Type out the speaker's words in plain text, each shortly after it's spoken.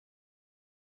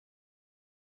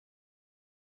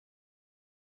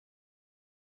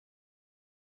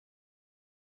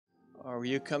Or will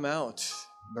you come out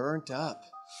burnt up?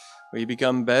 Will you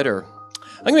become better?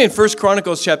 I'm going to be in 1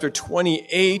 Chronicles chapter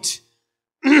 29,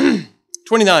 1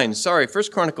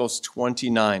 Chronicles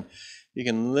 29. You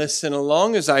can listen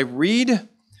along as I read.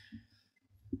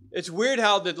 It's weird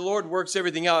how the Lord works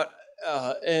everything out,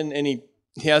 and he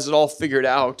has it all figured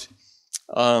out.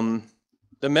 The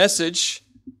message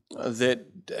that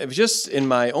it was just in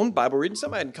my own Bible reading,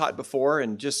 something I hadn't caught before,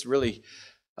 and just really,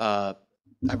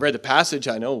 I've read the passage,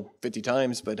 I know 50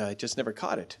 times, but I just never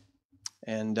caught it.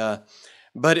 And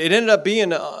but it ended up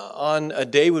being on a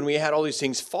day when we had all these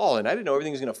things fall, and I didn't know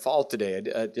everything was going to fall today.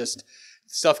 Just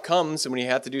stuff comes, and when you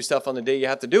have to do stuff on the day, you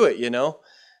have to do it, you know.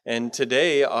 And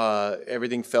today,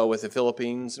 everything fell with the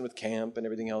Philippines and with camp and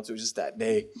everything else. It was just that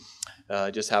day.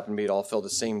 It just happened to be it all fell the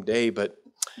same day. But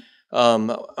I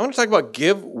want to talk about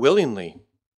give willingly.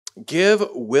 Give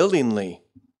willingly.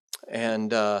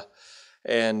 And so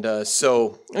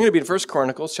I'm going to be in 1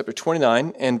 Chronicles chapter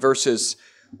 29 and verses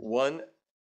 1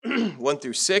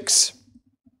 through 6.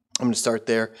 I'm going to start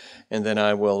there, and then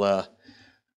I will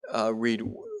read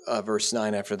verse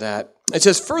 9 after that. It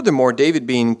says, "Furthermore, David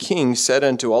being king said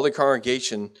unto all the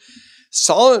congregation,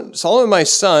 Solomon my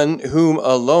son, whom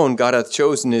alone God hath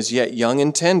chosen, is yet young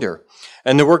and tender,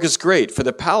 and the work is great, for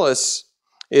the palace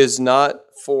is not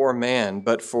for man,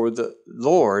 but for the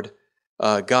Lord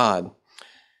God.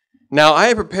 Now I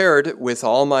have prepared with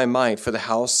all my might for the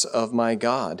house of my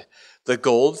God, the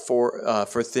gold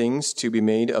for things to be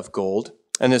made of gold,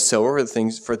 and the silver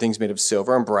for things made of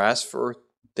silver, and brass for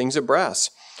things of brass,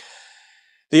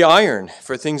 the iron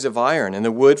for things of iron, and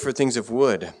the wood for things of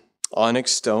wood,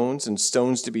 onyx stones and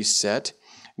stones to be set,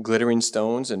 glittering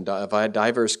stones and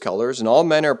diverse colors, and all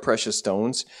manner of precious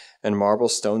stones, and marble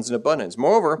stones in abundance.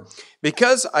 Moreover,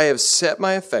 because I have set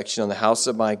my affection on the house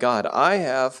of my God, I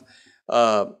have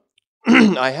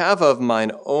I have of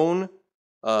mine own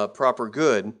proper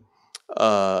good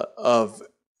of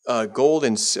gold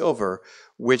and silver,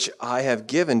 which I have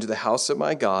given to the house of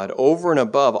my God, over and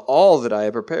above all that I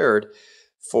have prepared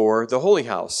for the holy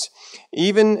house,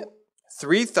 even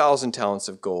 3,000 talents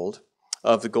of gold,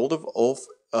 of the gold of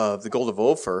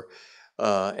Ophir,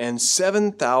 and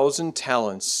 7,000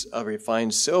 talents of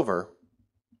refined silver,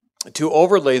 to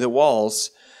overlay the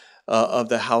walls of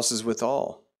the houses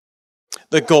withal.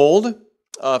 The gold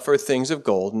for things of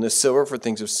gold, and the silver for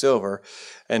things of silver,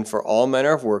 and for all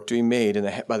manner of work to be made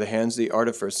by the hands of the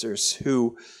artificers,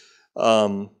 who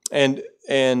and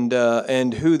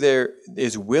who there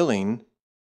is willing.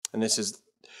 And this is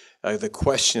the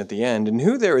question at the end. And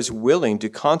who there is willing to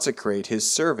consecrate his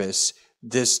service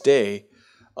this day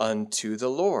unto the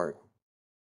Lord.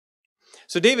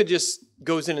 So David just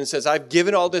goes in and says, I've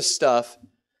given all this stuff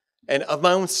and of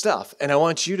my own stuff. And I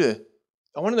want to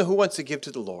know who wants to give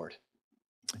to the Lord.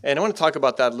 And I want to talk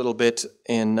about that a little bit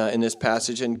in this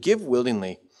passage. And give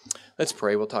willingly. Let's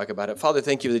pray. We'll talk about it. Father,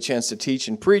 thank you for the chance to teach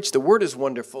and preach. The word is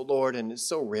wonderful, Lord, and it's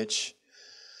so rich.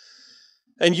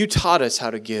 And you taught us how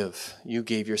to give. You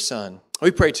gave your son. We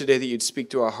pray today that you'd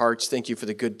speak to our hearts. Thank you for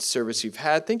the good service you've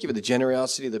had. Thank you for the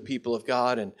generosity of the people of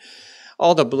God and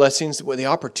all the blessings, the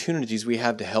opportunities we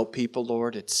have to help people,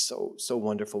 Lord. It's so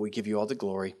wonderful. We give you all the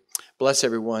glory. Bless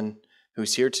everyone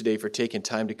who's here today for taking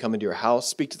time to come into your house.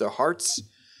 Speak to their hearts.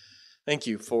 Thank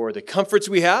you for the comforts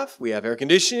we have. We have air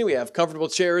conditioning. We have comfortable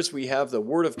chairs. We have the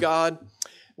Word of God.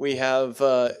 We have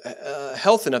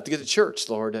health enough to get to church,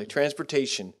 Lord,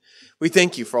 transportation. We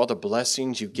thank you for all the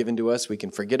blessings you've given to us we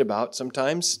can forget about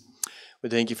sometimes. We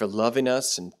thank you for loving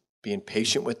us and being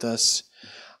patient with us.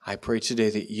 I pray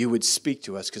today that you would speak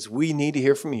to us because we need to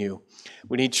hear from you.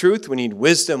 We need truth. We need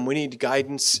wisdom. We need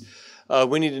guidance.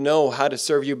 We need to know how to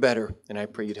serve you better. And I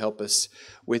pray you'd help us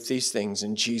with these things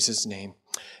in Jesus' name.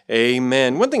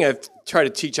 Amen. One thing I've tried to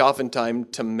teach oftentimes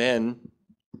to men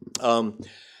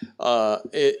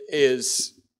it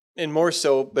is, and more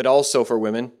so, but also for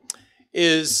women,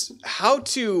 is how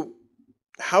to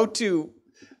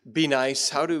be nice,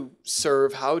 how to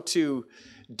serve, how to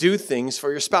do things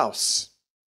for your spouse,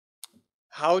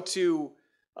 how to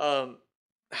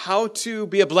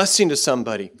be a blessing to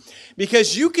somebody.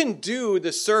 Because you can do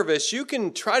the service, you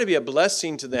can try to be a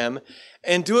blessing to them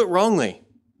and do it wrongly.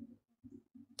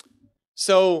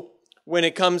 So when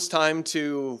it comes time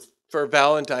for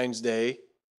Valentine's Day,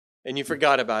 and you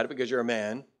forgot about it because you're a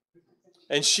man,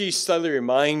 and she suddenly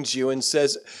reminds you and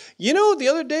says, you know, the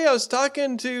other day I was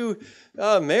talking to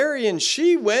Mary, and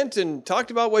she went and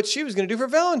talked about what she was going to do for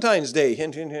Valentine's Day.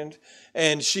 Hint, hint, hint.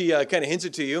 And she kind of hints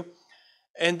it to you.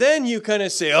 And then you kind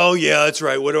of say, oh, yeah, that's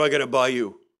right. What do I got to buy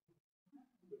you?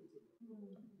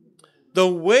 The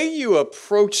way you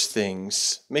approach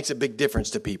things makes a big difference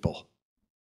to people.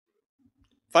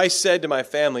 If I said to my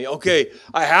family, okay,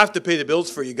 I have to pay the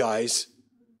bills for you guys,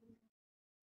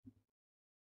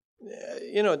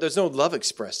 there's no love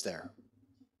expressed there.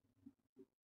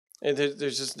 And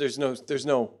there's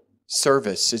no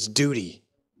service. It's duty.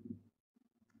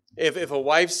 If a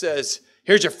wife says,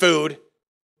 here's your food,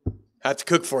 I have to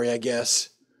cook for you, I guess.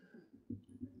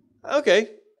 Okay,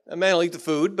 a man will eat the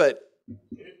food, but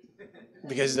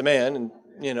because he's a man, and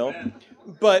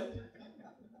but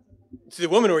the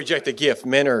woman will reject the gift.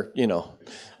 Men are,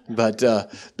 but the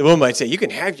woman might say, you can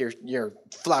have your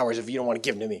flowers if you don't want to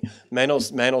give them to me. Man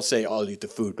will say, I'll eat the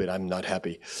food, but I'm not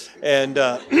happy. And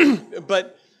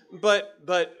but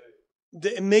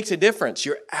it makes a difference.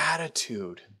 Your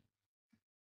attitude.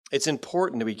 It's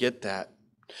important that we get that.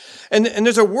 And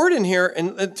there's a word in here,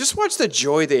 and just watch the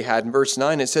joy they had in verse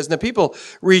 9. It says, and the people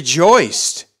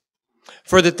rejoiced,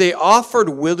 for that they offered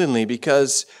willingly,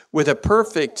 because with a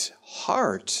perfect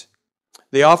heart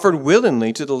they offered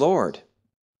willingly to the Lord.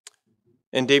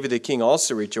 And David the king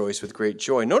also rejoiced with great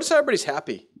joy. Notice how everybody's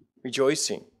happy,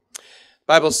 rejoicing. The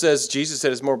Bible says, Jesus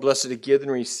said, it's more blessed to give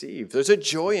than receive. There's a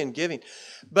joy in giving.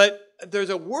 But there's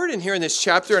a word in here in this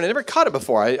chapter, and I never caught it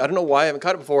before. I don't know why I haven't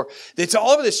caught it before. It's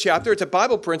all over this chapter. It's a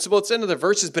Bible principle. It's in the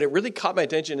verses, but it really caught my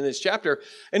attention in this chapter.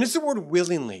 And it's the word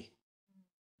willingly.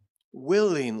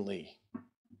 Willingly.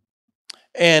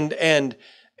 And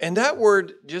that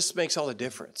word just makes all the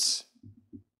difference.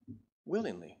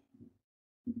 Willingly.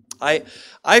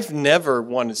 I've never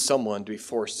wanted someone to be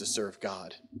forced to serve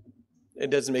God. It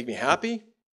doesn't make me happy.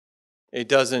 It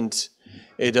doesn't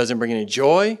bring any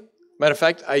joy. Matter of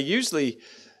fact, I usually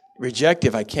reject,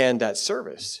 if I can, that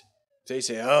service. They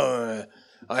say, I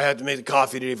have to make the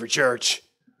coffee today for church.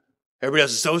 Everybody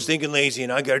else is so stinking lazy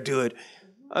and I got to do it.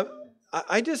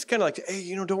 I just kind of like,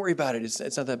 hey, don't worry about it.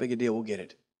 It's not that big a deal. We'll get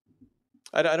it.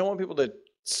 I don't want people to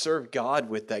serve God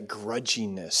with that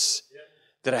grudginess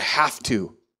that I have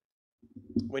to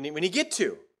when you get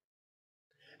to.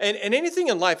 And anything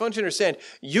in life, I want you to understand,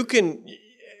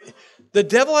 the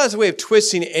devil has a way of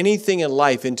twisting anything in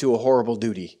life into a horrible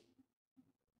duty.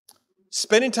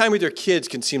 Spending time with your kids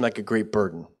can seem like a great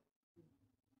burden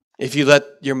if you let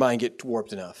your mind get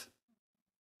warped enough.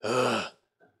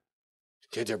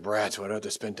 Kids are brats. Why do I have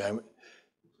to spend time with?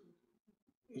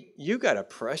 You got a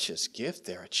precious gift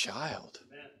there, a child.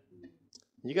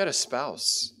 You got a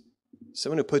spouse,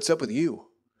 someone who puts up with you,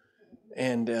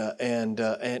 and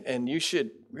you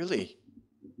should really.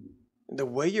 The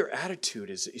way your attitude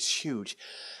is huge.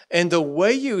 And the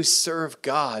way you serve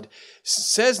God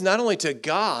says not only to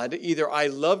God, either I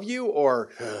love you or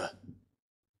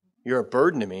you're a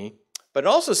burden to me, but it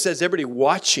also says everybody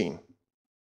watching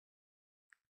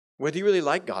whether you really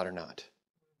like God or not.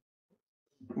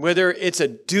 Whether it's a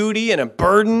duty and a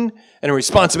burden and a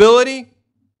responsibility,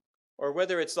 or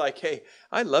whether it's like, hey,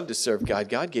 I love to serve God.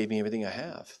 God gave me everything I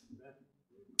have.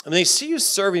 And they see you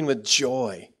serving with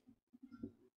joy.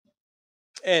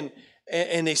 And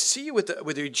they see you with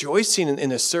rejoicing in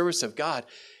the service of God.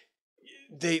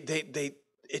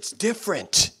 It's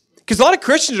different. Because a lot of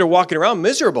Christians are walking around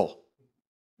miserable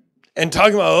and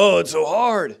talking about, it's so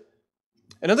hard.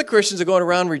 And other Christians are going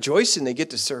around rejoicing they get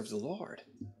to serve the Lord.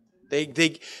 They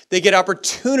get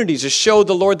opportunities to show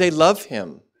the Lord they love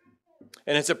Him.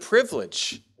 And it's a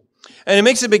privilege. And it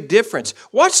makes a big difference.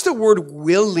 Watch the word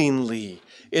willingly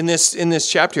in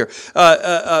this chapter.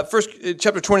 First,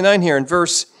 chapter 29 here in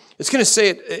verse, it's going to say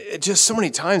it just so many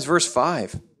times, verse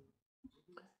 5.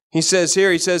 He says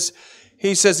here, he says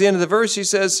the end of the verse, he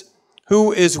says,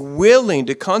 who is willing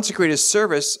to consecrate his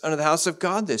service unto the house of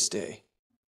God this day.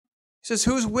 He says,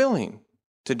 who's willing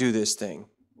to do this thing?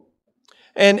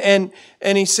 And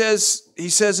he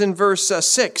says in verse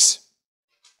 6,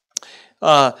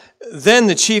 then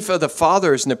the chief of the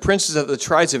fathers and the princes of the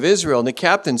tribes of Israel and the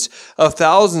captains of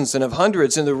thousands and of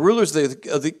hundreds and the rulers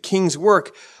of the king's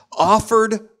work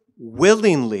offered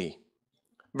willingly.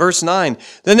 Verse 9,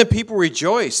 then the people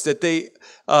rejoiced that they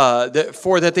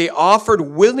offered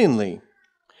willingly,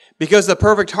 because the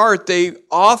perfect heart they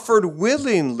offered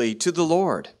willingly to the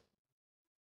Lord.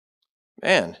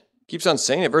 Man, keeps on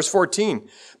saying it. Verse 14,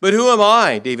 but who am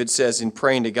I, David says in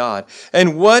praying to God,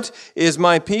 and what is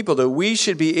my people that we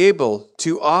should be able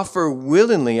to offer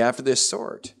willingly after this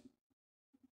sort?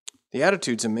 The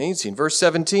attitude's amazing. Verse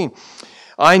 17,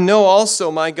 I know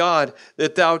also, my God,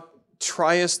 that thou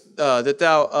triest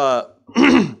thou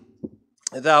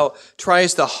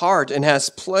triest the heart and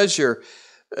hast pleasure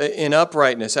in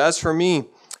uprightness. As for me,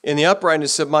 in the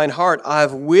uprightness of mine heart, I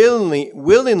have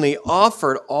willingly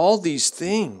offered all these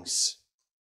things.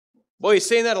 Boy, he's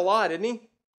saying that a lot, isn't he?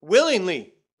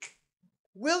 Willingly.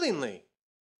 Willingly.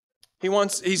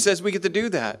 He says we get to do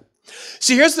that.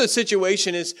 See, here's the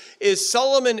situation is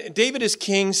Solomon, David is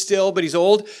king still, but he's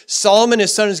old. Solomon,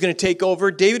 his son, is going to take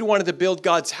over. David wanted to build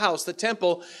God's house, the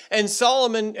temple. And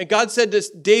God said to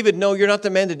David, no, you're not the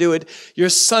man to do it. Your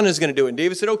son is going to do it. And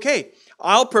David said, okay,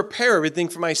 I'll prepare everything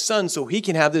for my son so he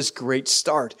can have this great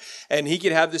start and he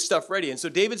can have this stuff ready. And so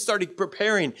David started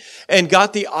preparing and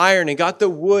got the iron and got the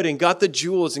wood and got the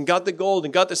jewels and got the gold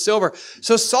and got the silver.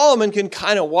 So Solomon can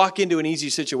kind of walk into an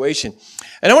easy situation.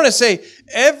 And I want to say,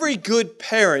 every good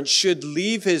parent should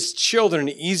leave his children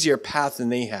an easier path than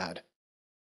they had.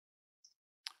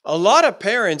 A lot of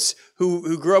parents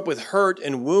who grew up with hurt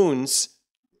and wounds,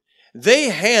 they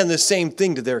hand the same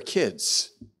thing to their kids.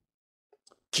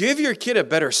 Give your kid a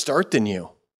better start than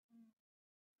you.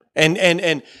 And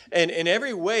in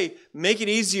every way, make it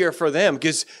easier for them.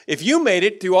 Because if you made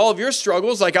it through all of your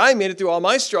struggles, like I made it through all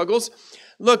my struggles,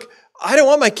 look, I don't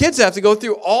want my kids to have to go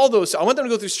through all those. I want them to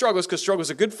go through struggles because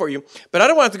struggles are good for you. But I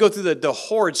don't want them to go through the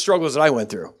horrid struggles that I went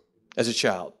through as a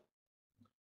child.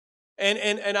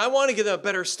 And I want to give them a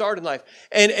better start in life.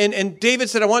 And David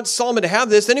said, I want Solomon to have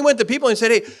this. Then he went to people and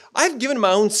said, hey, I've given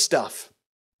my own stuff.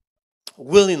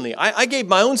 Willingly. I gave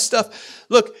my own stuff.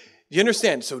 Look, you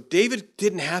understand? So David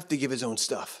didn't have to give his own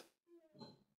stuff.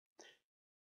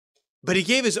 But he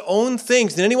gave his own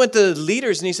things. And then he went to the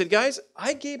leaders and he said, guys,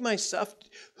 I gave my stuff.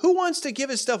 Who wants to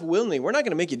give his stuff willingly? We're not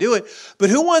going to make you do it.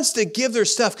 But who wants to give their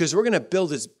stuff? Because we're going to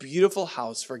build this beautiful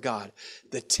house for God,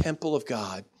 the temple of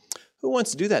God. Who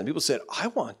wants to do that? And people said, I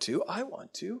want to.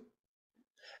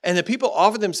 And the people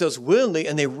offered themselves willingly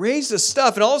and they raised the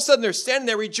stuff. And all of a sudden they're standing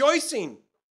there rejoicing,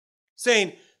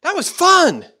 saying, that was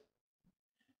fun.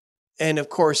 And of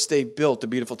course, they built a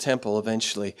beautiful temple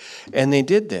eventually. And they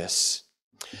did this.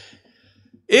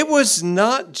 It was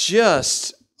not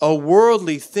just a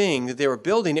worldly thing that they were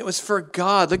building. It was for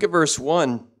God. Look at verse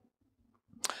 1.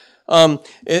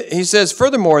 He says,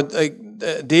 furthermore,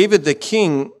 David the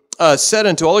king said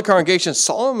unto all the congregation,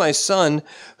 Solomon my son,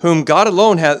 whom God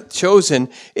alone hath chosen,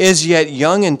 is yet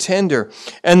young and tender.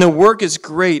 And the work is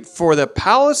great, for the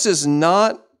palace is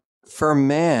not for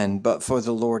man, but for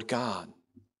the Lord God.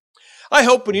 I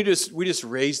hope when we just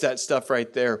raised that stuff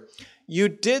right there, you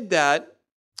did that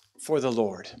for the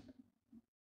Lord.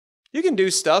 You can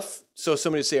do stuff so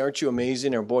somebody say, aren't you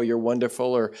amazing? Or boy, you're wonderful.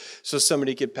 Or so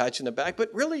somebody could pat you in the back. But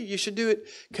really, you should do it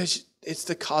because it's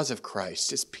the cause of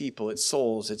Christ. It's people. It's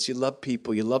souls. It's you love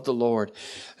people. You love the Lord.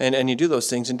 And you do those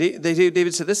things. And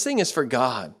David said, this thing is for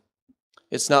God.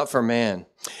 It's not for man.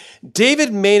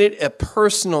 David made it a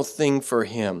personal thing for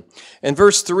him. In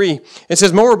verse 3, it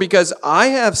says, moreover, because I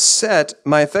have set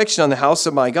my affection on the house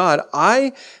of my God,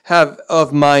 I have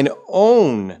of mine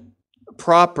own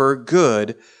proper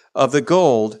good of the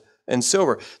gold and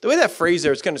silver. The way that phrase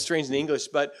there is kind of strange in English,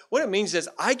 but what it means is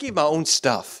I gave my own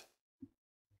stuff.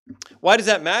 Why does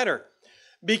that matter?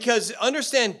 Because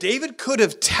understand, David could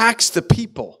have taxed the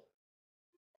people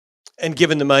and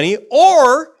given the money,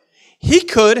 or he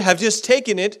could have just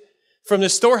taken it from the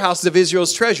storehouses of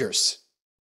Israel's treasures.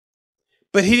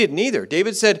 But he didn't either.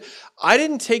 David said, I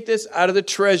didn't take this out of the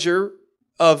treasure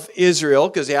of Israel,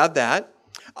 because he had that.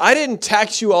 I didn't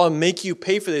tax you all and make you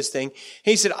pay for this thing.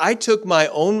 He said, I took my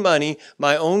own money,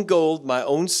 my own gold, my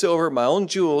own silver, my own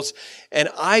jewels, and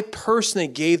I personally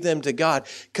gave them to God.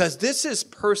 Because this is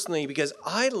personally because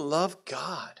I love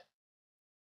God.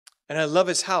 And I love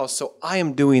his house, so I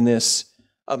am doing this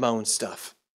of my own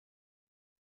stuff.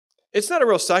 It's not a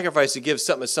real sacrifice to give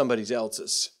something to somebody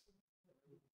else's.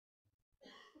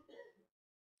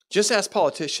 Just ask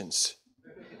politicians.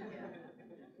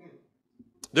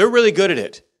 They're really good at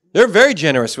it. They're very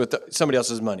generous with somebody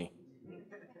else's money.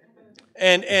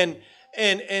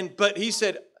 But he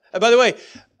said, by the way,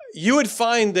 you would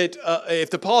find that if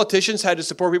the politicians had to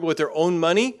support people with their own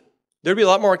money, there'd be a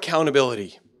lot more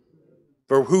accountability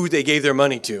for who they gave their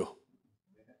money to.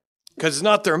 Because it's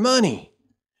not their money.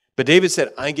 But David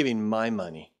said, I'm giving my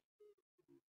money.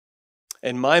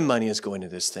 And my money is going to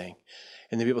this thing.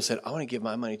 And the people said, I want to give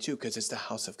my money too because it's the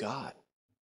house of God.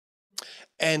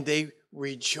 And they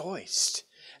rejoiced.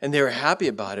 And they were happy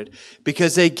about it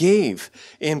because they gave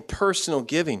in personal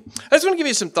giving. I just want to give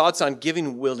you some thoughts on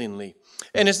giving willingly.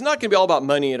 And it's not going to be all about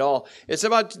money at all. It's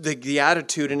about the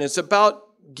attitude, and it's about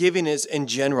giving is in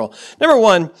general. Number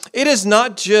one, it is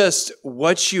not just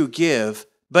what you give,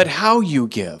 but how you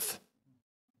give.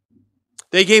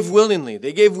 They gave willingly.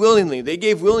 They gave willingly. They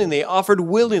gave willingly. They offered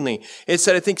willingly. It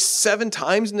said, I think, 7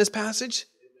 times in this passage.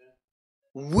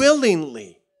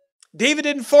 Willingly. David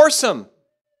didn't force them.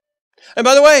 And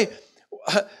by the way,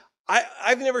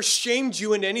 I've never shamed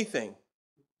you into anything.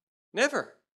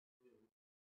 Never.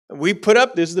 We put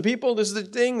up, this is the people, this is the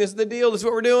thing, this is the deal, this is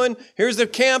what we're doing. Here's the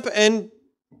camp, and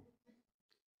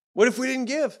What if we didn't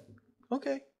give?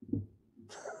 Okay.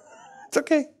 It's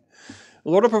okay. The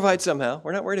Lord will provide somehow.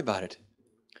 We're not worried about it.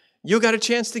 You got a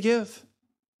chance to give.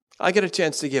 I get a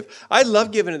chance to give. I love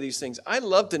giving to these things. I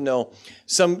love to know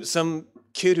some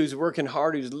kid who's working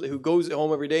hard, who goes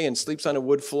home every day and sleeps on a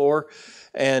wood floor,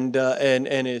 and has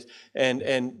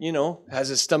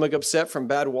his stomach upset from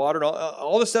bad water and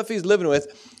all the stuff he's living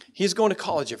with. He's going to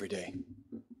college every day,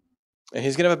 and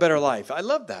he's going to have a better life. I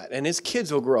love that, and his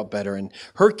kids will grow up better, and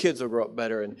her kids will grow up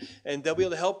better, and they'll be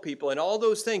able to help people, and all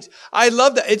those things. I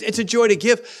love that. It's a joy to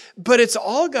give, but it's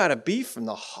all got to be from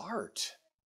the heart,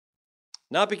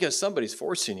 not because somebody's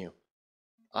forcing you.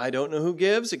 I don't know who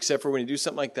gives, except for when you do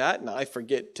something like that, and I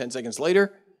forget 10 seconds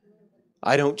later.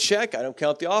 I don't check. I don't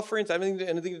count the offerings. I don't have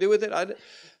anything to do with it.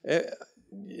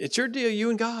 It's your deal, you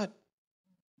and God.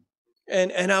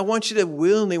 And I want you to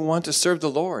willingly want to serve the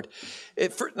Lord.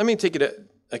 Let me take it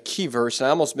a key verse, and I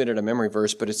almost made it a memory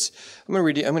verse, but I'm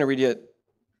going to read you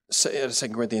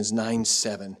 2 Corinthians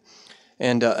 9:7.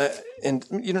 And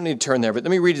you don't need to turn there, but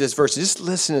let me read you this verse. Just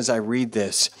listen as I read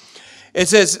this. It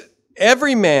says,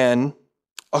 every man,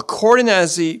 according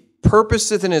as he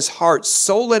purposeth in his heart,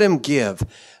 so let him give,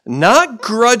 not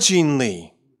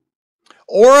grudgingly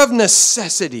or of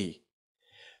necessity,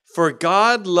 for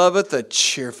God loveth a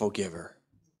cheerful giver.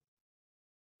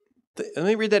 Let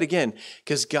me read that again,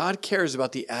 because God cares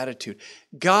about the attitude.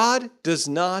 God does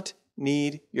not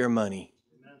need your money,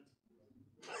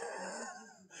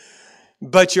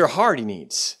 but your heart he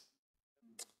needs.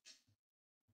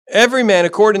 Every man,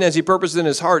 according as he purposeth in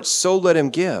his heart, so let him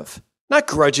give, not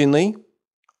grudgingly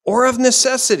or of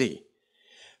necessity.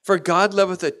 For God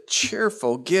loveth a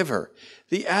cheerful giver.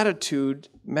 The attitude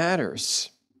matters.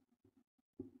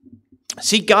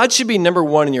 See, God should be number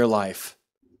one in your life.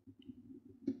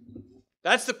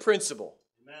 That's the principle.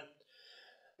 Amen.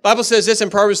 The Bible says this in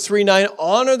Proverbs 3:9,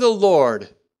 honor the Lord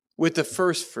with the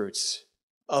first fruits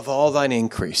of all thine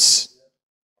increase.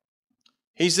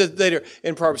 He said later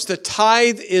in Proverbs, the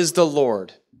tithe is the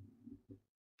Lord.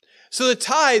 So the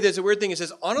tithe is a weird thing. It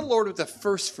says, honor the Lord with the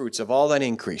first fruits of all thine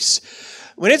increase.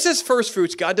 When it says first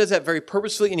fruits, God does that very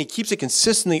purposefully, and he keeps it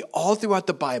consistently all throughout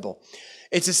the Bible.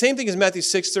 It's the same thing as Matthew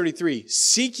 6:33.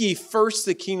 Seek ye first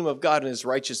the kingdom of God and his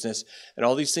righteousness, and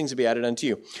all these things will be added unto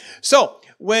you. So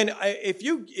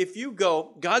if you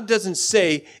go, God doesn't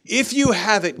say, if you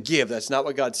have it, give. That's not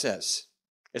what God says.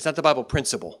 It's not the Bible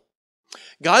principle.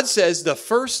 God says the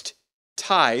first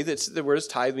tithe, the word is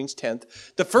tithe, means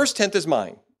tenth. The first tenth is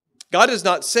mine. God does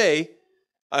not say,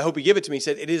 I hope you give it to me. He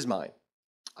said, it is mine.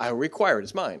 I will require it.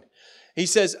 It's mine. He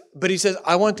says,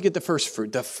 I want to get the first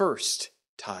fruit, the first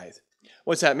tithe.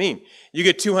 What's that mean? You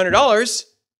get $200,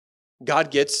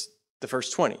 God gets the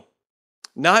first 20.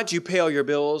 Not you pay all your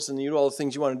bills and you do all the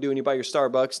things you want to do and you buy your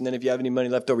Starbucks, and then if you have any money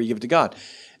left over, you give it to God.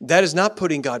 That is not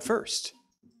putting God first.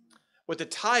 What the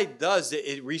tithe does,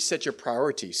 it resets your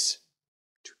priorities.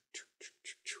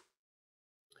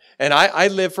 And I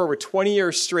lived for over 20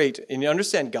 years straight, and you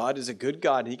understand God is a good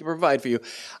God, and he can provide for you.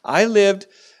 I lived,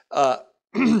 out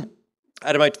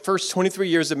of my first 23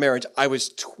 years of marriage, I was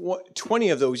 20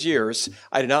 of those years,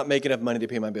 I did not make enough money to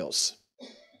pay my bills.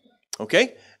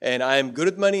 Okay? And I'm good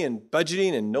at money and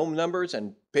budgeting and know numbers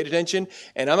and paid attention.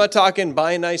 And I'm not talking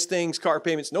buying nice things, car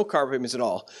payments, no car payments at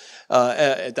all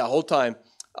at that whole time.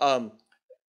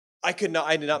 I did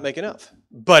not make enough.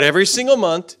 But every single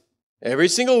month, every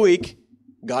single week,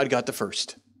 God got the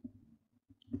first.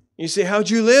 You say, how'd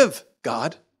you live,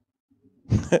 God?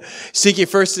 Seek ye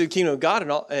first the kingdom of God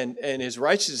and his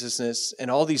righteousness, and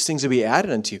all these things will be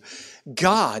added unto you.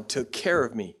 God took care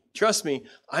of me. Trust me,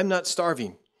 I'm not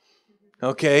starving.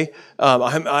 Okay,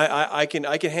 I can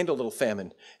handle a little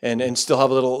famine and still have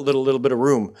a little bit of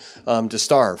room to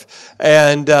starve,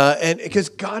 and because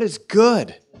God is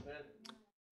good,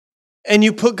 and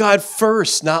you put God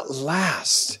first, not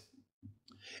last.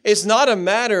 It's not a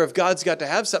matter of God's got to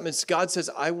have something. It's God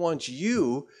says, I want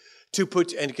you to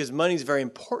put, and because money is very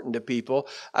important to people,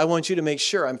 I want you to make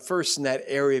sure I'm first in that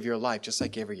area of your life, just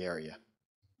like every area.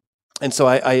 And so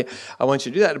I want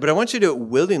you to do that, but I want you to do it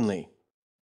willingly.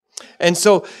 And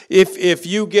so if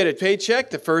you get a paycheck,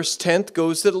 the first tenth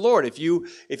goes to the Lord. If you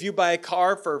buy a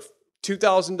car for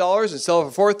 $2,000 and sell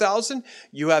it for $4,000,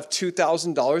 you have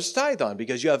 $2,000 to tithe on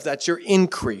because that's your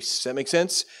increase. Does that make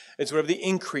sense? It's whatever the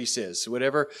increase is,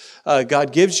 whatever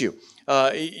God gives you.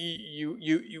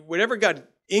 Whatever God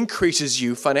increases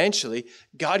you financially,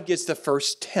 God gets the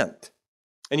first tenth.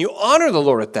 And you honor the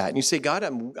Lord at that. And you say, God,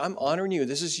 I'm honoring you.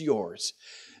 This is yours.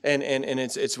 And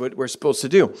it's what we're supposed to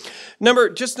do.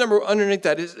 Number underneath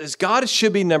that is God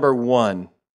should be number one.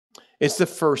 It's the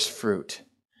first fruit.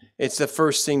 It's the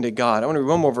first thing to God. I want to read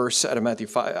one more verse out of Matthew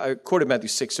 5. I quoted Matthew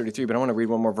 6:33, but I want to read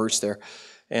one more verse there.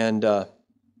 And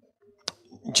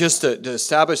just to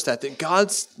establish that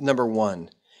God's number one.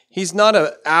 He's not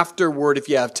an afterward if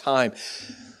you have time.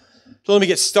 So let me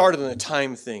get started on the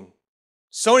time thing.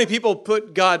 So many people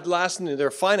put God last in their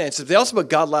finances. They also put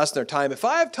God last in their time. If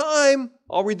I have time,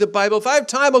 I'll read the Bible. If I have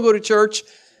time, I'll go to church.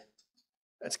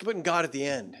 That's putting God at the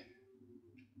end.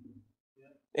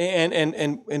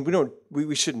 And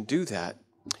we shouldn't do that.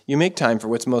 You make time for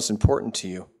what's most important to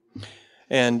you.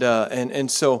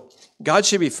 And so God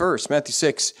should be first. Matthew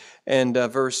 6 and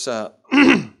verse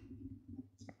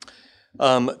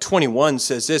 21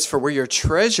 says this, for where your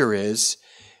treasure is,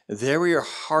 there will your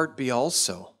heart be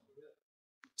also.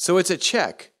 So it's a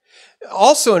check.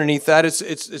 Also underneath that,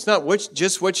 it's not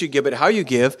just what you give, but how you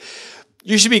give.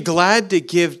 You should be glad to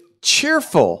give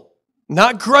cheerful,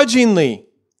 not grudgingly.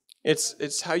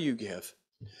 It's how you give.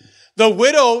 The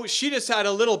widow, she just had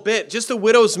a little bit, just the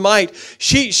widow's mite.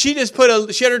 She just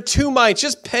she had her 2 mites,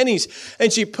 just pennies,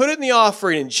 and she put it in the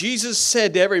offering. And Jesus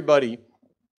said to everybody,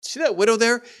 see that widow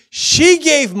there? She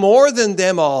gave more than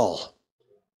them all.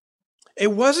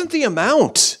 It wasn't the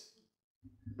amount,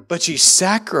 but she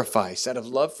sacrificed out of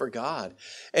love for God.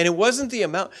 And it wasn't the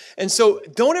amount. And so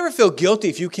don't ever feel guilty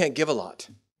if you can't give a lot.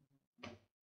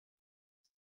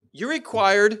 You're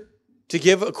required to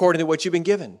give according to what you've been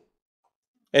given.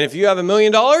 And if you have $1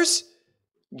 million,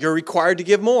 you're required to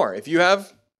give more. If you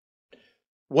have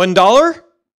 $1,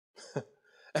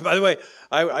 and by the way,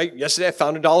 yesterday I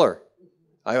found $1.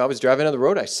 I was driving on the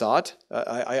road. I saw it.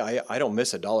 I don't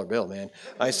miss a dollar bill, man.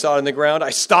 I saw it in the ground. I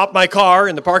stopped my car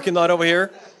in the parking lot over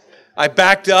here. I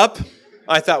backed up.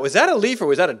 I thought, was that a leaf or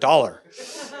was that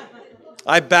 $1?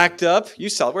 I backed up. You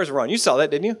saw it. Where's Ron? You saw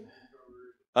that, didn't you?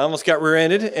 I almost got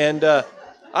rear-ended, and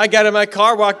I got in my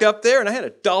car, walked up there, and I had a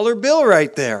dollar bill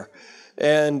right there.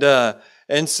 And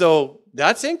so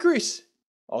that's increase.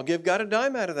 I'll give God a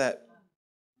dime out of that.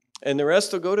 And the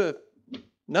rest will go to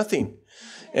nothing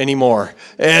anymore.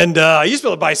 And I used to be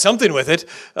able to buy something with it.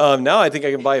 Now I think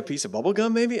I can buy a piece of bubble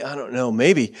gum, maybe. I don't know,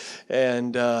 maybe.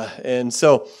 And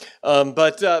so,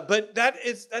 but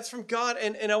that's from God.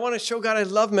 And I want to show God I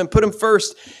love Him and put Him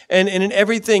first, and in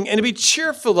everything, and to be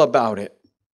cheerful about it.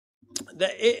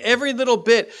 Every little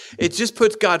bit, it just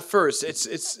puts God first.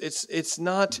 It's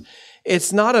not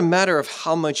a matter of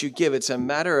how much you give. It's a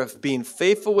matter of being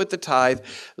faithful with the tithe,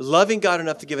 loving God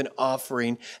enough to give an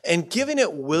offering, and giving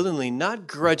it willingly, not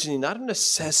grudgingly, not a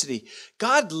necessity.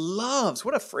 God loves,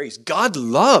 what a phrase, God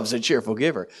loves a cheerful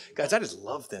giver. Guys, I just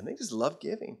love them. They just love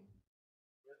giving.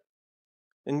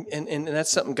 And that's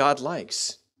something God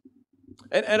likes.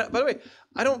 And by the way,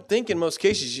 I don't think in most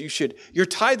cases your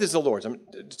tithe is the Lord's.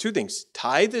 2 things.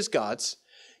 Tithe is God's.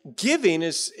 Giving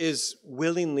is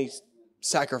willingly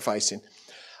sacrificing.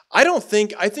 I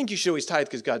think you should always tithe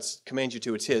because God commands you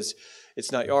to. It's His.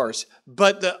 It's not yours.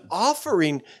 But the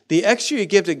offering, the extra you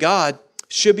give to God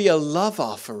should be a love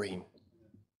offering.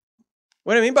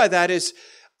 What I mean by that is,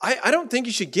 I don't think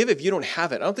you should give if you don't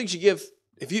have it. I don't think you should give.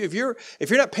 If you're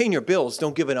not paying your bills,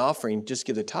 don't give an offering, just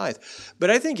give the tithe.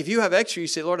 But I think if you have extra, you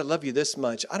say, Lord, I love you this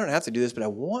much. I don't have to do this, but I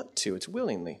want to. It's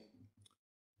willingly.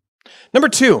 Number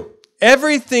 2,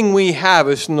 everything we have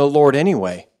is from the Lord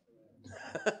anyway.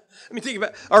 Let me think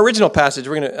about our original passage.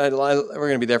 We're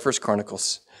gonna be there. 1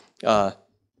 Chronicles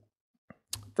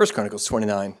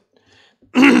 29.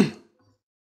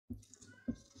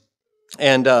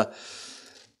 And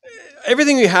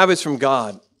everything we have is from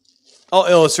God. I'll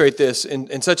illustrate this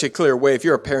in such a clear way. If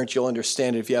you're a parent, you'll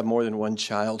understand it if you have more than one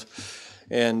child,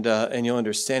 and you'll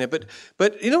understand it.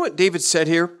 But you know what David said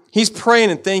here? He's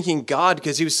praying and thanking God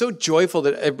because he was so joyful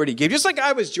that everybody gave. Just like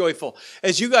I was joyful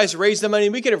as you guys raised the money.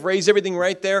 We could have raised everything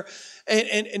right there.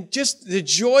 And just the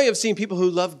joy of seeing people who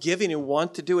love giving and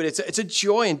want to do it. It's a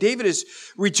joy. And David is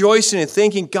rejoicing and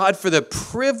thanking God for the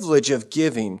privilege of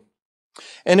giving.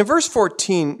 And in verse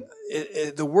 14,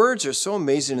 the words are so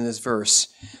amazing in this verse.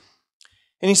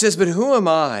 And he says, but who am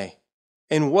I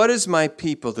and what is my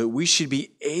people that we should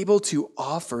be able to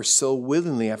offer so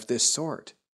willingly after this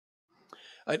sort?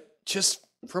 Just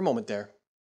for a moment there.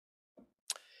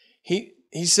 He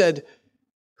said,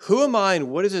 who am I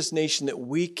and what is this nation that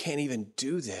we can't even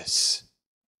do this?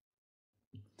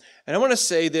 And I want to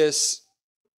say this.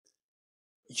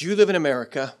 You live in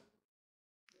America.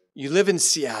 You live in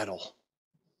Seattle.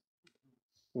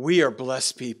 We are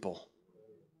blessed people.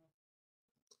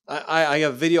 I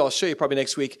have a video I'll show you probably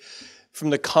next week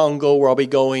from the Congo where I'll be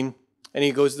going. And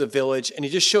he goes to the village and he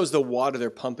just shows the water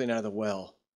they're pumping out of the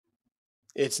well.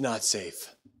 It's not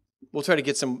safe. We'll try to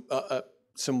get some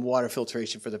water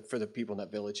filtration for the people in that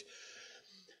village.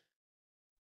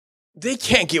 They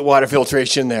can't get water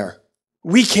filtration there.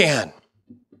 We can.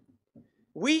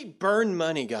 We burn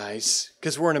money, guys,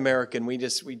 because we're an American. We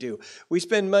do. We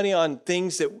spend money on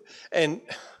things that, and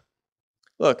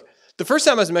look, the first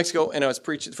time I was in Mexico and I was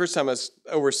preaching, the first time I was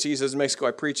overseas, I was in Mexico,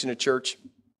 I preached in a church,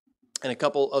 and a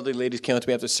couple other ladies came up to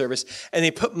me after service, and they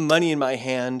put money in my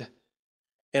hand.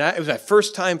 And it was my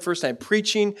first time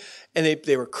preaching, and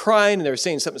they were crying, and they were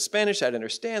saying something in Spanish I didn't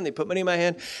understand. They put money in my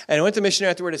hand, and I went to the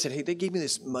missionary afterward. I said, hey, they gave me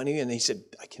this money, and they said,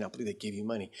 I cannot believe they gave you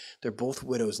money. They're both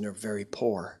widows, and they're very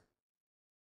poor.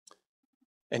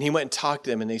 And he went and talked to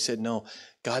them, and they said, no,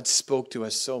 God spoke to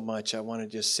us so much. I want to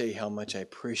just say how much I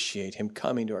appreciate him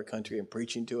coming to our country and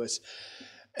preaching to us.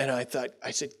 And I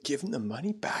said, give him the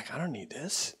money back. I don't need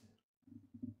this.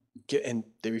 And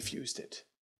they refused it.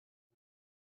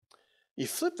 You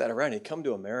flip that around, you come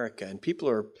to America, and people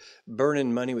are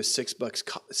burning money with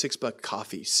 $6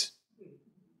 coffees.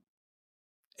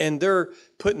 And they're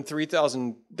putting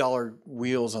 $3,000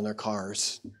 wheels on their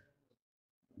cars.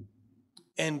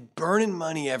 And burning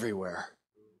money everywhere.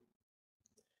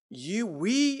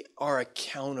 We are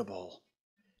accountable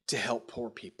to help poor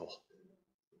people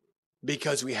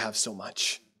because we have so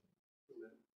much.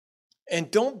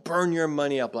 And don't burn your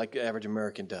money up like the average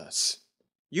American does.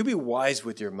 You be wise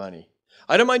with your money.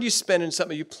 I don't mind you spending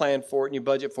something, you plan for it and you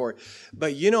budget for it.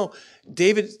 But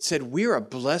David said, we're a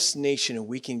blessed nation and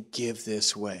we can give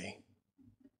this way.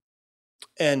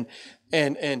 And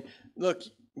look,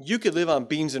 you could live on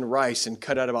beans and rice and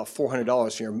cut out about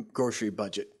 $400 from your grocery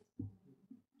budget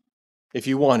if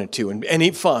you wanted to, and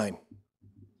eat fine.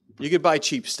 You could buy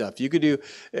cheap stuff. You could do,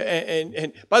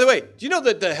 and by the way, do you know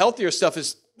that the healthier stuff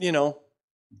is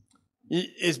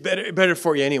better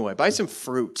for you anyway? Buy some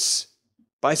fruits.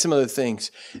 Buy some other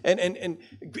things. And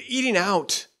eating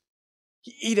out.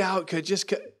 Eat out.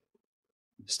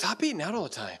 Stop eating out all the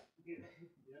time.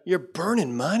 You're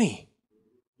burning money.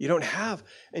 You don't have,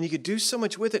 and you could do so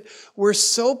much with it. We're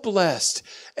so blessed,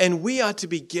 and we ought to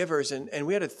be givers, and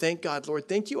we ought to thank God, Lord,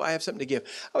 thank you, I have something to give.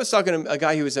 I was talking to a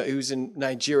guy who was in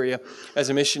Nigeria as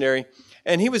a missionary,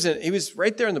 and he was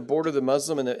right there on the border of the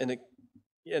Muslim and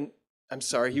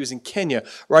he was in Kenya,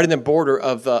 right in the border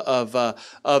of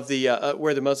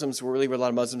where the Muslims were really, where a lot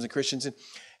of Muslims and Christians,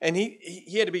 and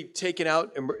he had to be taken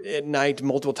out at night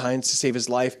multiple times to save his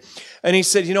life, and he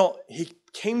said, he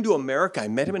came to America. I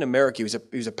met him in America. He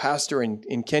was a pastor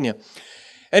in Kenya.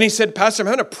 And he said, Pastor, I'm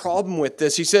having a problem with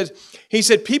this. He said,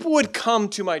 people would come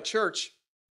to my church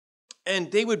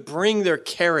and they would bring their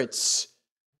carrots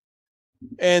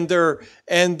and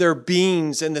their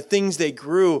beans and the things they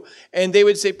grew. And they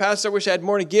would say, Pastor, I wish I had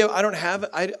more to give. I don't have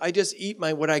it. I just eat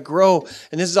what I grow.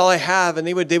 And this is all I have. And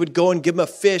they would go and give them a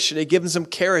fish and they'd give them some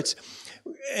carrots.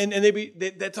 And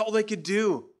that's all they could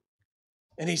do.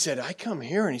 And he said, I come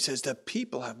here, and he says, the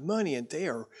people have money, and they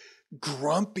are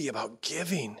grumpy about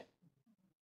giving.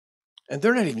 And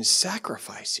they're not even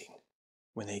sacrificing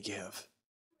when they give.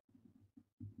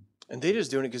 And they're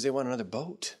just doing it because they want another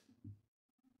boat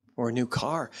or a new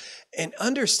car. And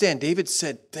understand, David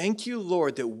said, thank you,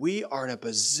 Lord, that we are in a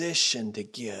position to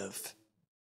give.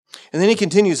 And then he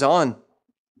continues on.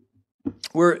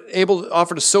 We're able to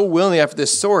offer to so willingly after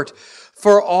this sort.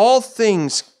 For all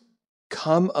things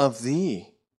come of thee,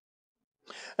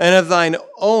 and of thine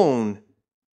own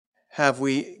have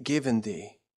we given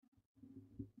thee.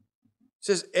 It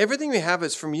says, everything we have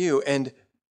is from you, and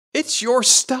it's your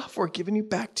stuff we're giving you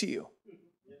back to you.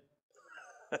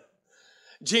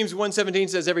 James 1:17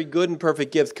 says, every good and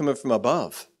perfect gift cometh from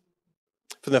above,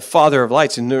 from the Father of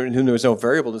lights, in whom there is no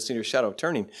variable to see your shadow of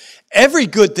turning. Every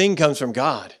good thing comes from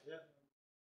God.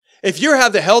 If you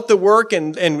have the health to work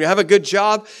and have a good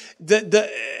job,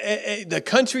 the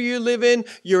country you live in,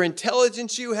 your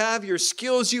intelligence you have, your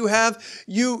skills you have,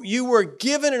 you were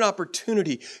given an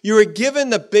opportunity. You were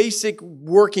given the basic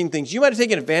working things. You might have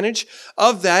taken advantage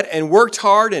of that and worked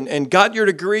hard and got your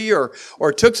degree or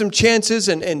took some chances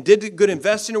and did good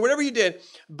investing or whatever you did.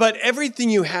 But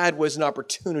everything you had was an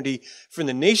opportunity from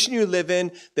the nation you live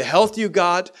in, the health you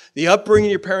got, the upbringing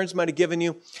your parents might have given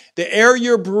you. The air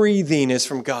you're breathing is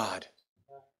from God.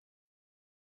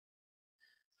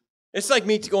 It's like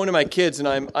me going to my kids and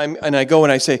I go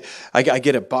and I say, I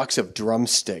get a box of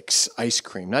drumsticks ice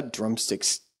cream, not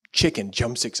drumsticks, chicken,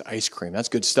 drumsticks ice cream. That's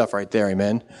good stuff right there,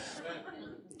 amen.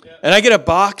 And I get a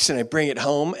box and I bring it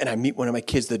home and I meet one of my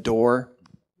kids at the door.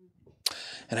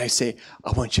 And I say,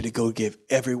 I want you to go give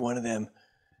every one of them.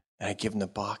 And I give them the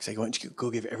box. I want you to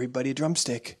go give everybody a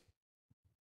drumstick.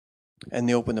 And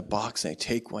they open the box and they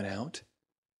take one out.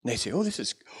 And they say, oh, this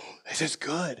is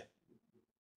good.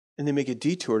 And they make a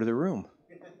detour to the room.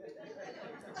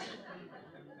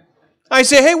 I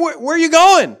say, hey, where are you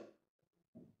going?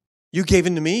 You gave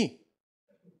them to me.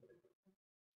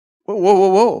 Whoa, whoa, whoa,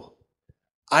 whoa.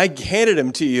 I handed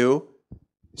them to you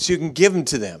so you can give them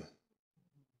to them.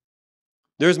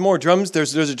 There's more drums.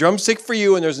 There's a drumstick for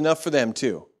you, and there's enough for them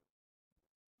too.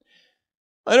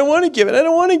 I don't want to give it. I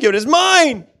don't want to give it. It's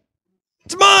mine.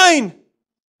 It's mine.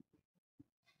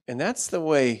 And that's the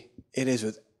way it is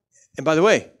with. And by the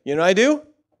way, you know what I do?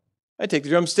 I take the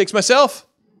drumsticks myself.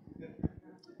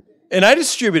 And I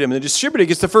distribute them. And the distributor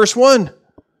gets the first one.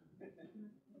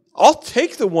 I'll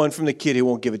take the one from the kid who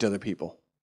won't give it to other people.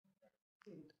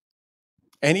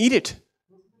 And eat it.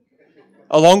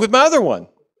 Along with my other one.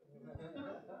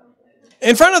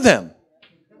 In front of them.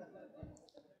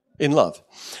 In love.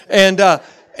 And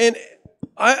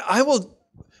I will.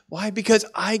 Why? Because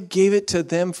I gave it to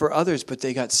them for others, but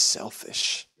they got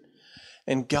selfish.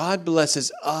 And God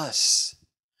blesses us.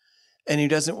 And He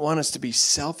doesn't want us to be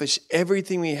selfish.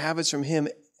 Everything we have is from Him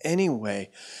anyway.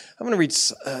 I'm going to read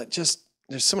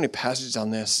there's so many passages on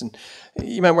this. And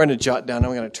you might want to jot down.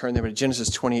 I'm going to turn there. But Genesis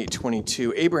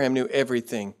 28:22. Abraham knew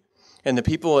everything. And the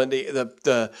people, and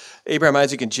the Abraham,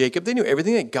 Isaac, and Jacob, they knew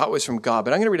everything they got was from God.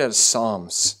 But I'm going to read out of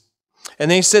Psalms. And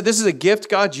they said, this is a gift,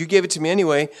 God. You gave it to me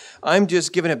anyway. I'm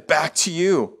just giving it back to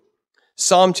you.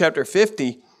 Psalm chapter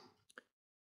 50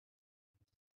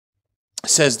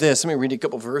 says this. Let me read a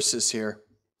couple verses here.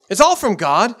 It's all from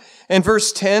God. And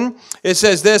verse 10, it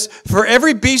says this, for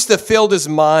every beast of the field is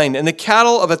mine, and the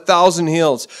cattle of 1,000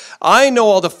 hills. I know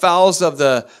all the fowls of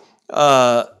the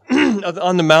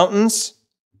on the mountains,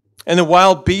 and the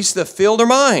wild beasts of the field are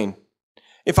mine.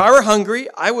 If I were hungry,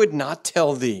 I would not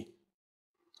tell thee.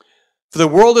 For the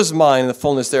world is mine and the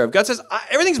fullness thereof. God says,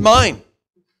 everything's mine.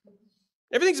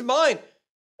 Everything's mine.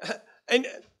 And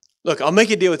look, I'll make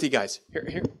a deal with you guys.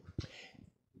 Here.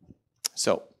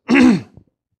 So,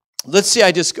 let's say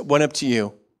I just went up to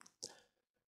you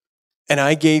and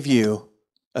I gave you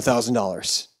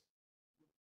 $1,000.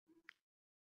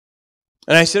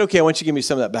 And I said, okay, I want you to give me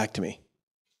some of that back to me.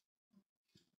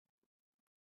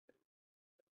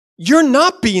 You're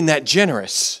not being that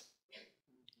generous.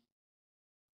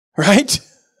 Right?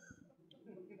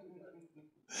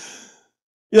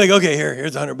 You're like, okay,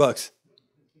 here's $100.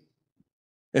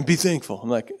 And be thankful. I'm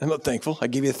like, I'm not thankful. I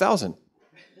gave you 1,000.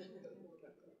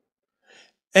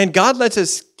 And God lets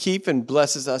us keep and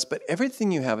blesses us, but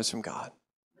everything you have is from God.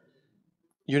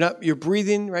 You're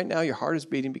breathing right now. Your heart is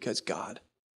beating because God.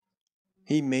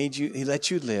 He made you. He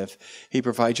let you live. He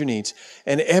provides your needs.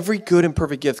 And every good and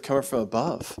perfect gift comes from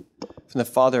above, from the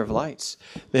Father of lights.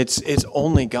 It's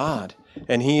only God.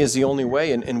 And He is the only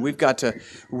way. And we've got to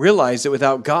realize that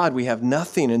without God, we have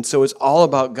nothing. And so it's all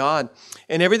about God.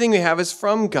 And everything we have is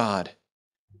from God.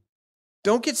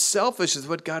 Don't get selfish with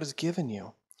what God has given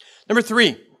you. Number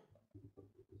 3.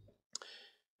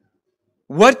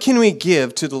 What can we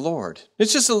give to the Lord?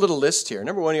 It's just a little list here.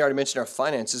 Number 1, you already mentioned our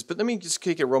finances, but let me just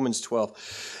kick it Romans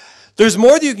 12. There's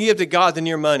more that you can give to God than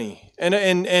your money.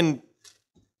 And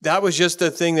that was just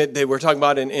the thing that they were talking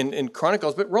about in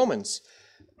Chronicles, but Romans.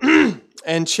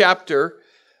 And chapter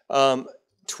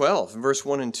 12, verse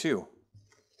 1 and 2.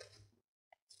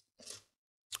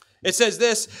 It says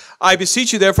this, I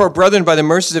beseech you therefore, brethren, by the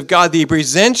mercies of God, that ye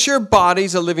present your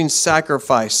bodies a living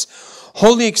sacrifice,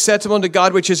 wholly acceptable unto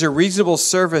God, which is a reasonable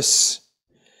service.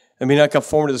 And be not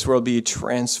conformed to this world, be ye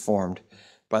transformed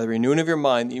by the renewing of your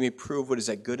mind, that you may prove what is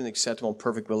that good and acceptable and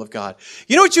perfect will of God.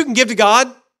 You know what you can give to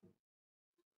God?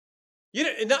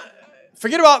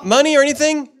 Forget about money or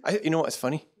anything. You know what's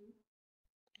funny?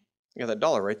 I got that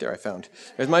 $1 right there I found.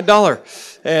 There's my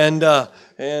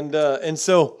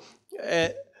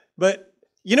 $1. But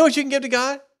you know what you can give to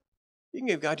God? You can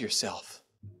give God yourself.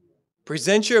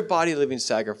 Present your body a living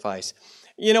sacrifice.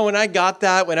 You know, when I got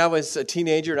that when I was a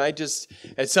teenager and I just,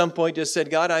 at some point just said,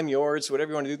 God, I'm yours,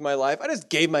 whatever you want to do with my life, I just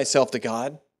gave myself to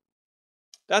God.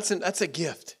 That's a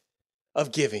gift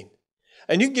of giving.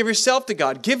 And you can give yourself to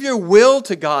God. Give your will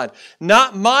to God.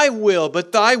 Not my will,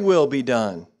 but thy will be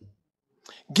done.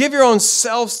 Give your own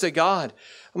selves to God.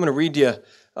 I'm going to read you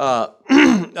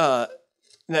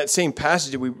in that same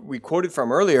passage that we quoted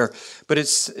from earlier, but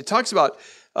it talks about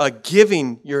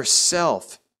giving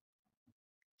yourself.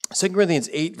 2 Corinthians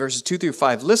 8, verses 2 through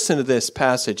 5. Listen to this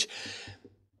passage.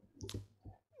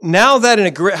 Now that in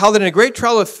a great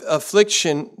trial of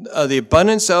affliction, the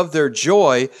abundance of their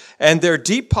joy and their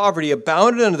deep poverty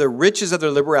abounded unto the riches of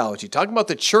their liberality. Talking about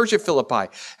the church at Philippi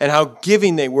and how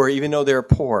giving they were, even though they were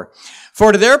poor.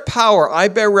 For to their power I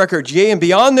bear record, yea, and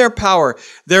beyond their power,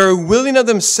 they are willing of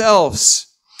themselves,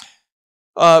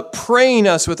 praying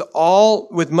us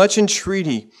with much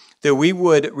entreaty that we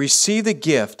would receive the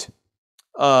gift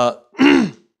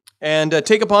and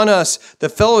take upon us the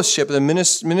fellowship of the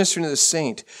ministering of the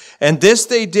saint. And this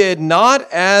they did not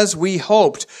as we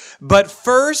hoped, but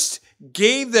first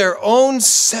gave their own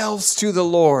selves to the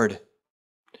Lord,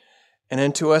 and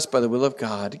unto us by the will of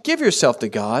God. Give yourself to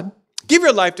God. Give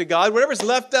your life to God. Whatever's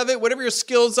left of it, whatever your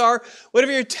skills are,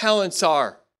 whatever your talents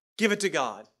are, give it to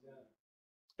God.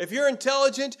 If you're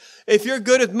intelligent, if you're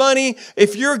good at money,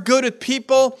 if you're good at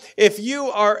people, if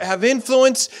you have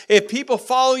influence, if people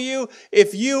follow you,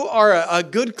 if you are a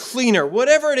good cleaner,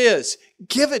 whatever it is,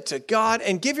 give it to God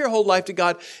and give your whole life to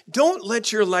God. Don't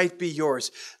let your life be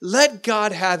yours. Let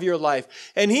God have your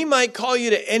life. And He might call you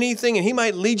to anything, and He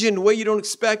might lead you in a way you don't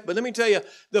expect. But let me tell you,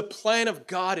 the plan of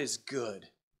God is good.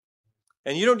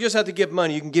 And you don't just have to give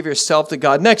money. You can give yourself to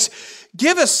God. Next,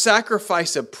 give a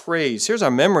sacrifice of praise. Here's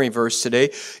our memory verse today.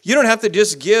 You don't have to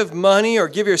just give money or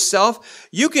give yourself.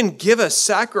 You can give a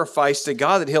sacrifice to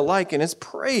God that He'll like, and it's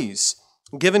praise.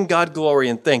 Giving God glory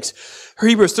and thanks.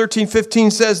 Hebrews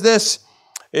 13:15 says this.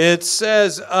 It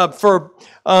says,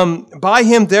 by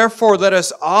Him, therefore, let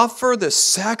us offer the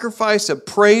sacrifice of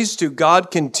praise to God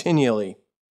continually.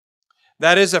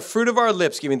 That is a fruit of our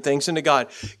lips, giving thanks unto God.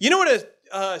 You know what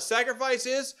sacrifice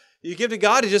is? You give to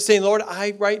God is just saying, Lord,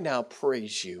 I right now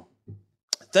praise you.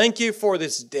 Thank you for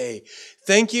this day.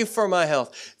 Thank you for my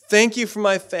health. Thank you for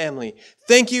my family.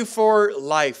 Thank you for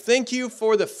life. Thank you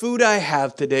for the food I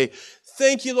have today.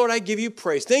 Thank you, Lord, I give you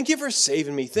praise. Thank you for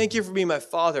saving me. Thank you for being my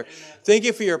Father. Thank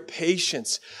you for your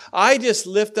patience. I just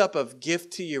lift up a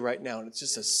gift to you right now, and it's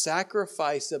just a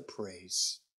sacrifice of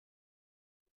praise.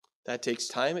 That takes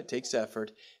time, it takes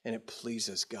effort, and it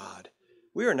pleases God.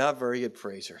 We are not very good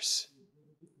praisers.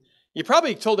 You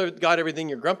probably told God everything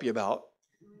you're grumpy about.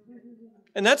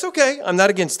 And that's okay. I'm not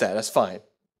against that. That's fine.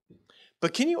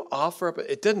 But can you offer up?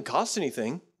 It doesn't cost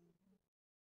anything.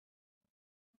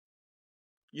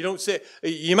 You don't say,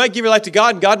 you might give your life to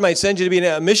God, and God might send you to be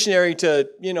a missionary to,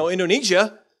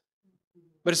 Indonesia.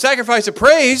 But a sacrifice of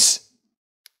praise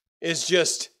is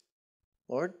just,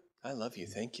 Lord, I love you.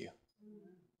 Thank you.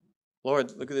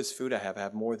 Lord, look at this food I have. I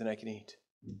have more than I can eat.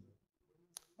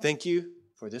 Thank you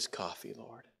for this coffee,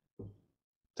 Lord.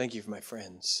 Thank you for my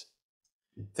friends.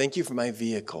 Thank you for my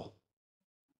vehicle.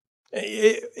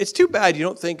 It's too bad you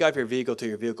don't thank God for your vehicle till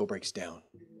your vehicle breaks down.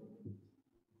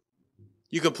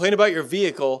 You complain about your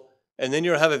vehicle, and then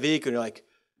you don't have a vehicle, and you're like,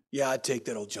 yeah, I'd take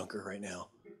that old junker right now.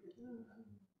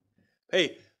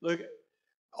 Hey, look,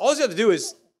 all you have to do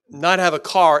is not have a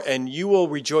car, and you will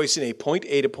rejoice in a point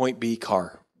A to point B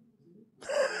car.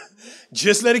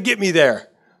 Just let it get me there.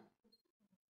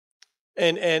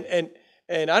 And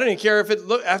I don't even care if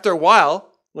after a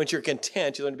while, once you're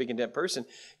content, you learn to be a content person,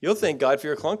 you'll thank God for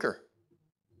your clunker.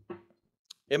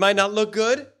 It might not look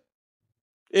good.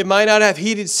 It might not have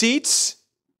heated seats.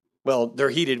 Well, they're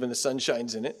heated when the sun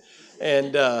shines in it.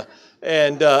 And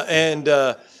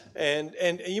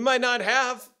you might not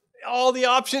have all the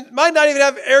options. Might not even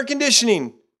have air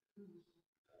conditioning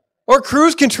or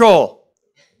cruise control.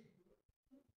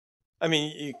 I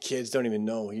mean, you kids don't even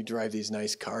know. You drive these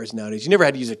nice cars nowadays. You never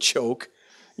had to use a choke.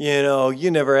 You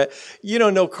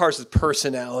don't know cars with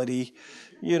personality.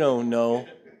 You don't know.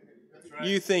 Right.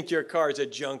 You think your car's a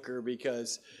junker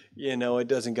because, it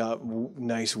doesn't got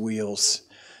nice wheels.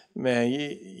 Man,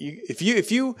 if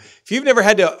you've never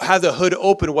had to have the hood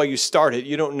open while you start it,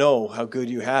 you don't know how good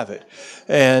you have it.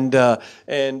 And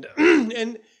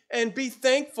be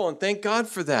thankful and thank God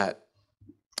for that.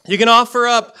 You can offer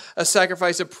up a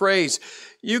sacrifice of praise.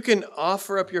 You can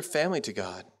offer up your family to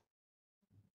God.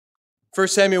 1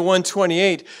 Samuel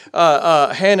 1:28,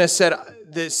 Hannah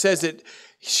says that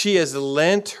she has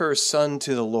lent her son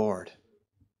to the Lord.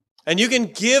 And you can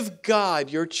give God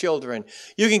your children.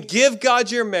 You can give God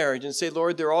your marriage and say,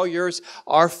 Lord, they're all yours.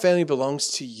 Our family belongs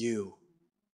to you.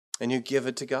 And you give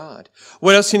it to God.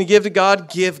 What else can you give to God?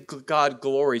 Give God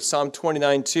glory. Psalm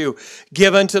 29:2.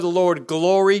 Give unto the Lord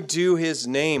glory due His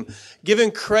name. Give Him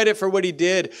credit for what He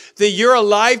did. That you're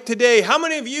alive today. How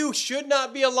many of you should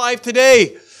not be alive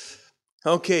today?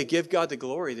 Okay, give God the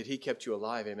glory that He kept you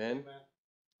alive. Amen.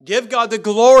 Give God the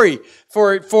glory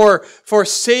for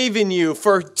saving you,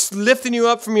 for lifting you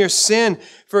up from your sin,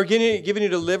 for giving you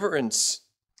deliverance.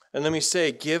 And let me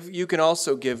say, you can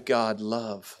also give God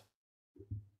love.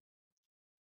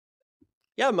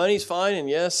 Yeah, money's fine, and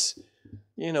yes,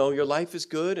 your life is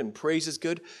good and praise is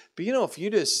good. But if you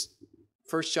just,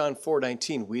 1 John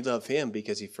 4:19, we love Him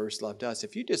because He first loved us.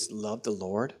 If you just love the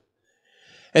Lord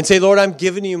and say, Lord, I'm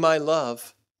giving you my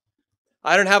love.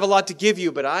 I don't have a lot to give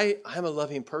you, but I'm a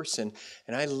loving person,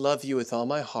 and I love you with all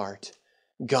my heart.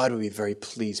 God will be very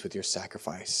pleased with your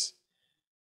sacrifice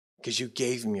because you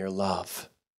gave Him your love.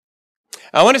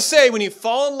 I want to say, when you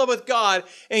fall in love with God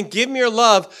and give Him your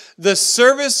love, the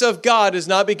service of God does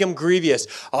not become grievous.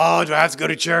 Oh, do I have to go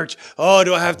to church? Oh,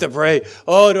 do I have to pray?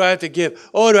 Oh, do I have to give?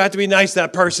 Oh, do I have to be nice to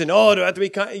that person? Oh, do I have to be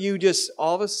kind? You just,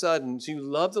 all of a sudden, you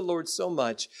love the Lord so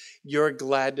much, you're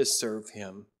glad to serve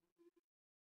Him.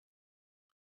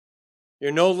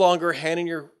 You're no longer handing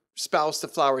your spouse the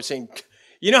flowers saying,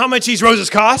 you know how much these roses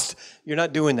cost? You're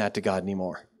not doing that to God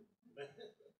anymore.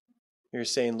 You're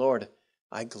saying, Lord,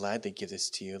 I gladly give this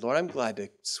to you. Lord, I'm glad to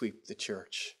sweep the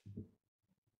church.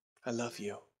 I love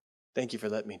you. Thank you for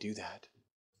letting me do that.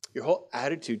 Your whole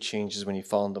attitude changes when you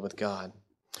fall in love with God.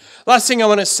 Last thing I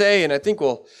want to say, and I think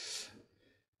we'll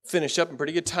finish up in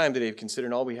pretty good time today,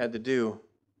 considering all we had to do,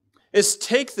 is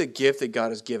take the gift that God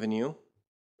has given you.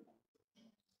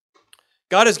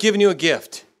 God has given you a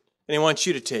gift, and He wants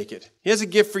you to take it. He has a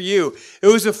gift for you. It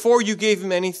was before you gave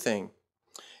Him anything.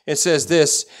 It says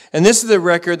this, and this is the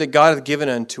record that God hath given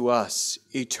unto us,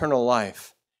 eternal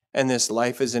life, and this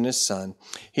life is in His Son.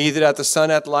 He that hath the Son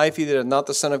hath life, he that hath not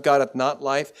the Son of God hath not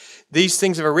life. These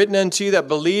things have I written unto you that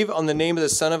believe on the name of the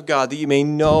Son of God, that you may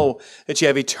know that you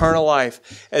have eternal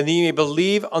life, and that you may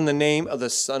believe on the name of the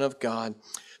Son of God.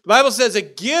 The Bible says a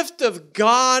gift of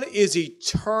God is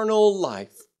eternal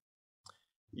life.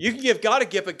 You can give God a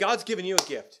gift, but God's given you a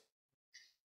gift.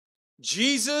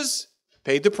 Jesus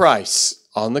paid the price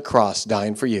on the cross,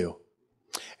 dying for you.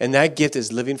 And that gift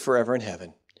is living forever in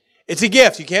heaven. It's a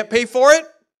gift. You can't pay for it.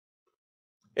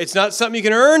 It's not something you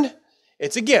can earn.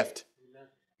 It's a gift.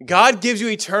 God gives you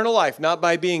eternal life, not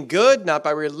by being good, not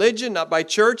by religion, not by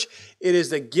church. It is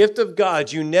the gift of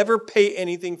God. You never pay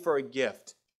anything for a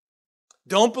gift.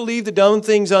 Don't believe the dumb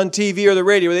things on TV or the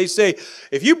radio where they say,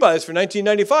 if you buy this for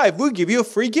 $19.95, we'll give you a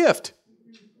free gift.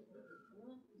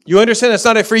 You understand that's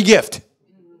not a free gift.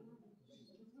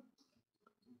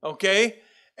 Okay?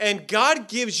 And God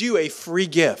gives you a free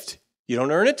gift. You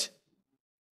don't earn it.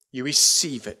 You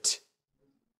receive it.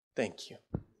 Thank you.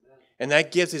 And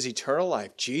that gift is eternal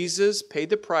life. Jesus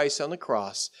paid the price on the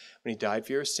cross when He died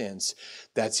for your sins.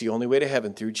 That's the only way to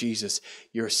heaven, through Jesus.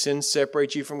 Your sins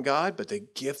separate you from God, but the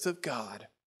gift of God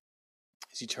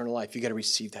is eternal life. You've got to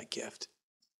receive that gift.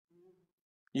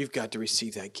 You've got to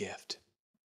receive that gift.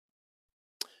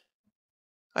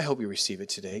 I hope you receive it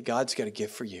today. God's got a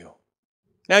gift for you.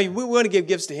 Now, we want to give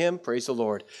gifts to Him. Praise the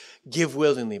Lord. Give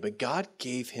willingly. But God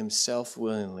gave Himself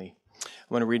willingly. I'm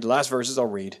going to read the last verses. I'll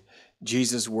read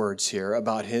Jesus' words here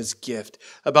about His gift,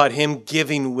 about Him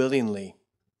giving willingly.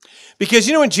 Because,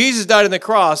 you know, when Jesus died on the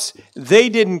cross, they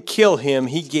didn't kill Him.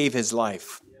 He gave His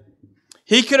life.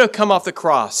 He could have come off the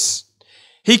cross.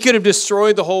 He could have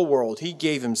destroyed the whole world. He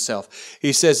gave Himself.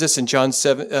 He says this in John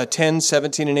 10,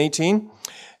 17, and 18.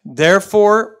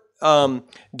 Therefore,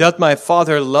 doth my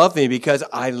Father love me, because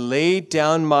I laid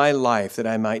down my life that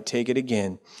I might take it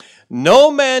again.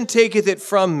 No man taketh it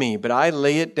from me, but I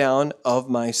lay it down of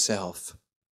myself.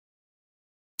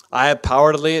 I have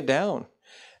power to lay it down,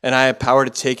 and I have power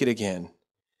to take it again.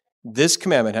 This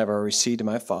commandment have I received of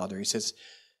my Father. He says,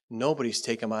 nobody's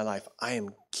taken my life. I am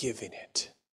giving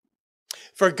it.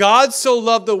 For God so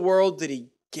loved the world that He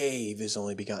gave His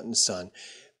only begotten Son.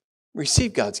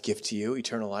 Receive God's gift to you,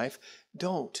 eternal life.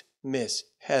 Don't miss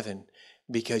heaven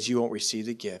because you won't receive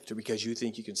the gift, or because you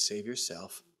think you can save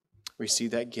yourself.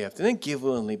 Receive that gift, and then give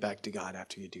willingly back to God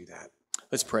after you do that.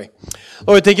 Let's pray.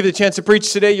 Lord, thank you for the chance to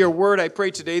preach today your word. I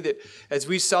pray today that as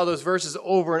we saw those verses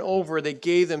over and over, they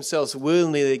gave themselves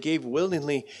willingly. They gave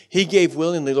willingly. He gave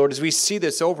willingly, Lord. As we see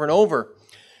this over and over,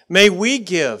 may we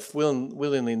give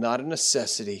willingly, not a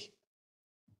necessity.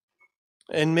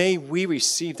 And may we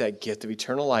receive that gift of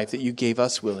eternal life that you gave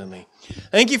us willingly.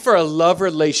 Thank you for a love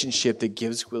relationship that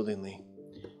gives willingly.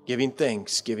 Giving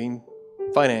thanks, giving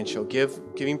financial,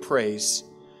 giving praise.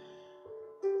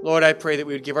 Lord, I pray that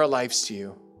we would give our lives to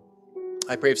you.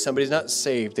 I pray if somebody's not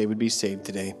saved, they would be saved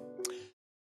today.